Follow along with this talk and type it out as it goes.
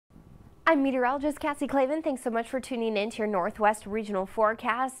I'm meteorologist Cassie Clavin. Thanks so much for tuning in to your Northwest Regional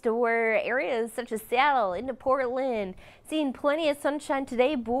Forecast, where areas such as Seattle into Portland seeing plenty of sunshine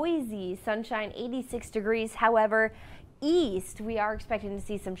today. Boise, sunshine 86 degrees. However, east, we are expecting to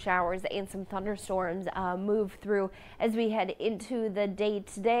see some showers and some thunderstorms move through as we head into the day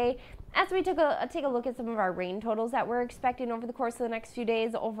today. As we take a look at some of our rain totals that we're expecting over the course of the next few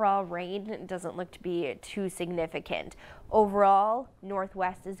days, overall rain doesn't look to be too significant. Overall,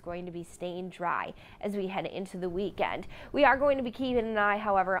 Northwest is going to be staying dry as we head into the weekend. We are going to be keeping an eye,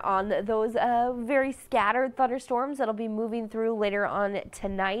 however, on those very scattered thunderstorms that'll be moving through later on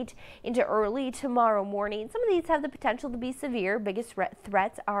tonight into early tomorrow morning. Some of these have the potential to be severe. Biggest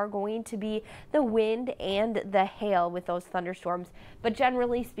threats are going to be the wind and the hail with those thunderstorms, but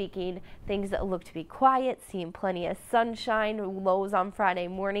generally speaking, things that look to be quiet, seeing plenty of sunshine. Lows on Friday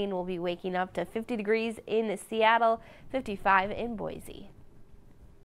morning will be waking up to 50 degrees in Seattle, 55 in Boise.